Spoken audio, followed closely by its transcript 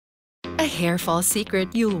A hair fall secret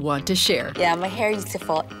you'll want to share. Yeah, my hair used to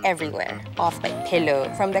fall everywhere. Off my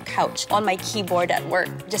pillow, from the couch, on my keyboard at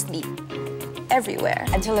work. Just be everywhere.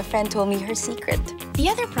 Until a friend told me her secret. The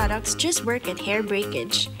other products just work at hair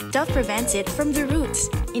breakage. Dove prevents it from the roots.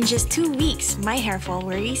 In just 2 weeks, my hair fall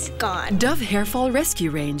worries gone. Dove Hair Fall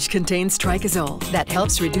Rescue Range contains tricazole that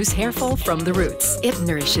helps reduce hair fall from the roots. It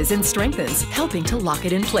nourishes and strengthens, helping to lock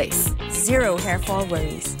it in place. Zero hair fall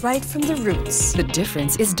worries, right from the roots. The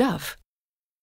difference is Dove.